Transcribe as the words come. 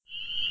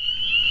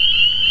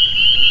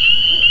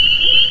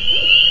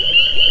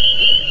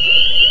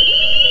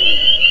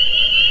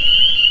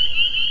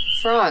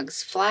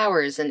frogs,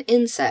 flowers, and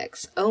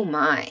insects, oh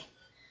my!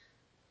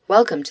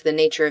 Welcome to the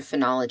Nature of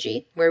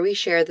Phenology, where we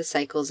share the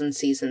cycles and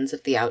seasons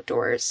of the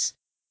outdoors.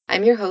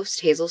 I'm your host,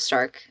 Hazel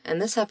Stark,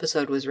 and this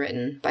episode was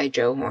written by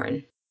Joe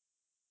Horn.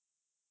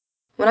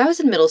 When I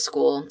was in middle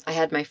school, I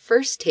had my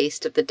first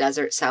taste of the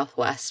desert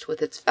Southwest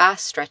with its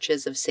vast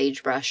stretches of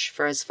sagebrush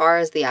for as far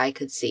as the eye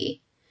could see.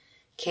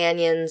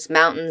 Canyons,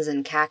 mountains,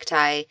 and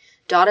cacti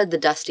dotted the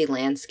dusty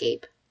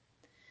landscape.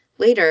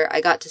 Later, I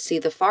got to see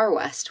the far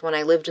west when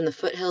I lived in the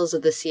foothills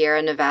of the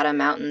Sierra Nevada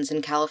mountains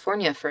in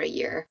California for a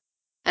year,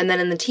 and then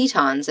in the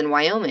Tetons in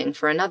Wyoming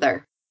for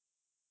another.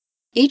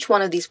 Each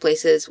one of these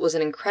places was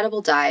an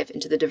incredible dive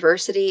into the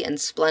diversity and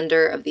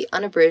splendor of the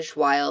unabridged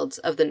wilds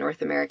of the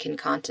North American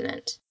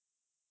continent.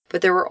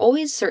 But there were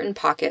always certain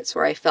pockets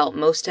where I felt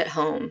most at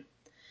home.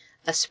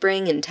 A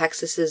spring in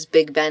Texas's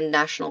Big Bend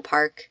National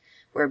Park,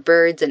 where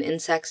birds and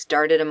insects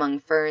darted among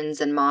ferns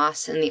and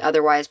moss in the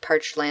otherwise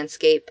parched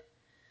landscape.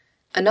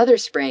 Another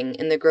spring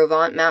in the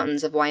Grovant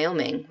Mountains of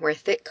Wyoming, where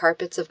thick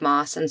carpets of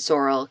moss and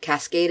sorrel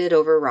cascaded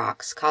over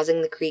rocks,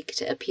 causing the creek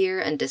to appear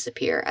and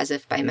disappear as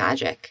if by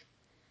magic.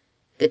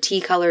 The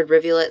tea-colored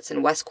rivulets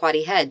in West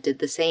Quoddy Head did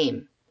the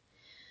same.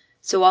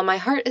 So while my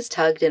heart is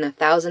tugged in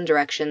 1,000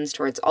 directions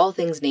towards all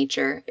things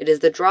nature, it is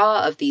the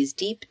draw of these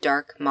deep,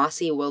 dark,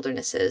 mossy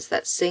wildernesses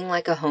that sing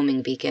like a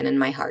homing beacon in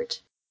my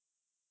heart.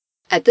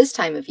 At this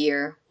time of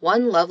year,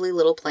 one lovely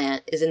little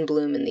plant is in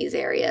bloom in these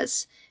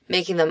areas,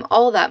 making them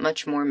all that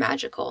much more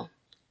magical.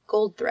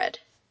 Goldthread.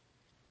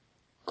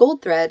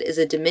 Goldthread is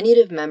a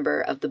diminutive member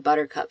of the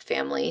buttercup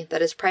family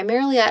that is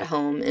primarily at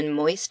home in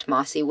moist,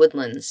 mossy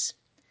woodlands.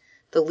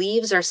 The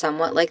leaves are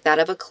somewhat like that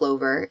of a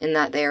clover in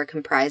that they are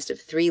comprised of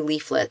 3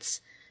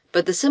 leaflets,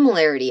 but the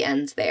similarity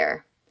ends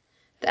there.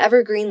 The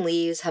evergreen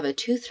leaves have a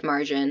toothed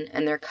margin,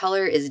 and their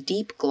color is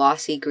deep,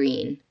 glossy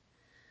green.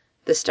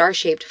 The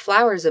star-shaped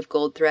flowers of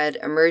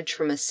goldthread emerge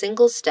from a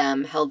single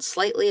stem held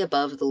slightly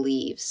above the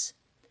leaves.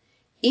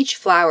 Each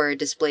flower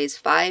displays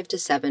 5 to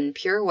 7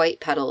 pure white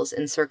petals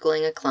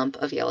encircling a clump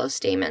of yellow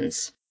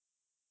stamens.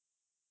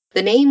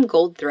 The name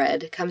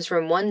goldthread comes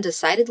from one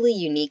decidedly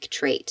unique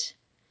trait.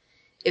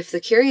 If the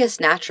curious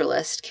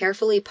naturalist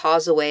carefully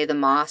paws away the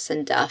moss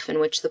and duff in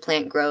which the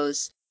plant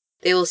grows,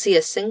 they will see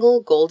a single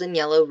golden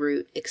yellow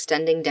root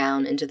extending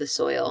down into the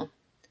soil.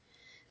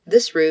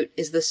 This root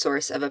is the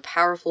source of a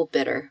powerful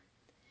bitter.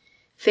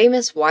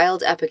 Famous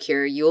wild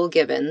epicure Yule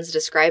Gibbons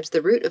describes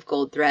the root of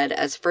goldthread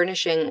as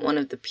furnishing one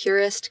of the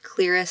purest,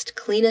 clearest,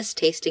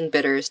 cleanest-tasting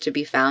bitters to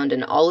be found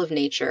in all of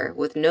nature,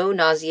 with no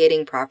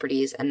nauseating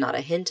properties and not a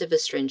hint of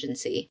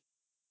astringency.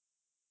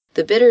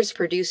 The bitters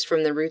produced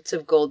from the roots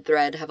of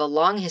goldthread have a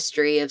long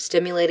history of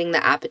stimulating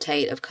the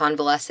appetite of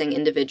convalescing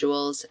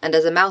individuals and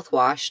as a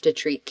mouthwash to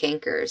treat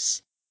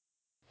cankers.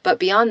 But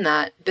beyond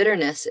that,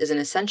 bitterness is an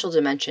essential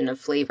dimension of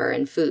flavor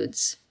in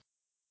foods.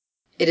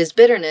 It is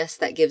bitterness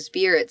that gives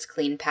beer its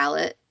clean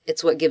palate,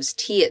 it's what gives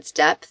tea its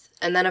depth,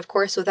 and then of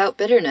course without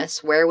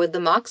bitterness, where would the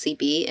moxie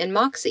be in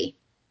moxie?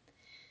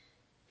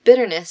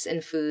 Bitterness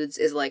in foods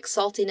is like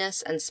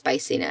saltiness and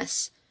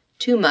spiciness.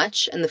 Too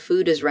much and the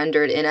food is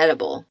rendered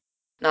inedible.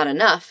 Not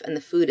enough and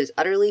the food is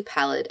utterly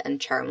pallid and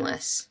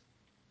charmless.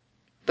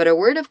 But a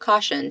word of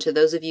caution to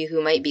those of you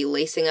who might be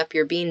lacing up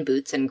your bean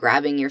boots and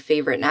grabbing your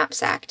favorite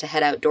knapsack to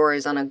head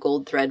outdoors on a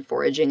goldthread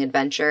foraging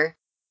adventure.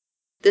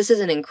 This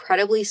is an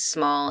incredibly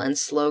small and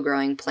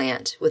slow-growing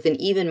plant with an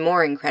even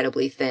more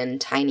incredibly thin,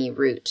 tiny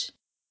root.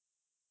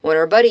 When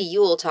our buddy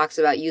Yule talks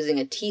about using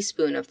a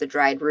teaspoon of the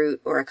dried root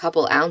or a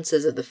couple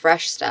ounces of the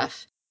fresh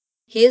stuff,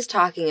 he is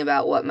talking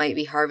about what might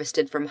be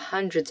harvested from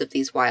hundreds of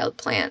these wild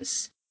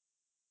plants.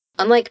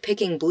 Unlike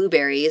picking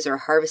blueberries or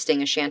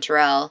harvesting a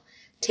chanterelle,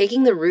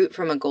 taking the root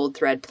from a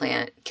goldthread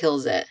plant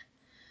kills it.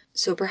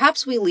 So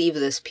perhaps we leave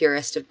this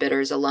purest of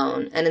bitters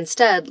alone and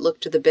instead look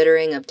to the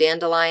bittering of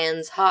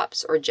dandelions,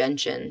 hops, or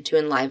gentian to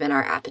enliven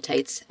our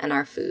appetites and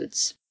our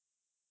foods.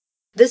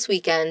 This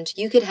weekend,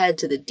 you could head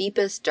to the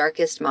deepest,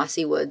 darkest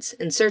mossy woods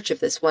in search of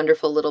this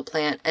wonderful little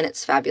plant and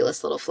its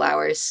fabulous little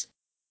flowers.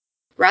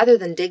 Rather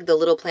than dig the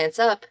little plants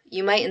up,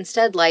 you might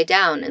instead lie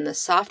down in the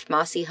soft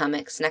mossy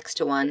hummocks next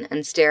to one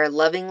and stare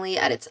lovingly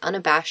at its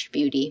unabashed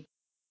beauty.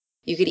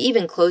 You could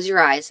even close your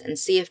eyes and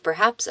see if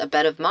perhaps a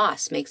bed of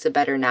moss makes a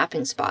better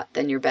napping spot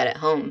than your bed at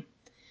home.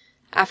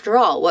 After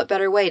all, what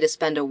better way to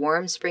spend a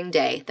warm spring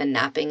day than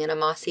napping in a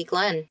mossy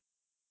glen?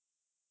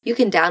 You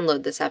can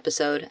download this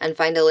episode and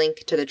find a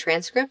link to the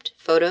transcript,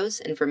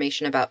 photos,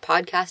 information about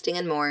podcasting,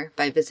 and more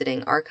by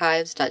visiting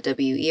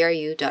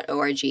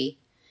archives.weru.org.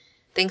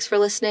 Thanks for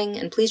listening,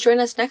 and please join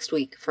us next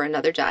week for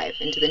another dive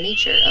into the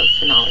nature of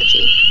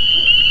phenology.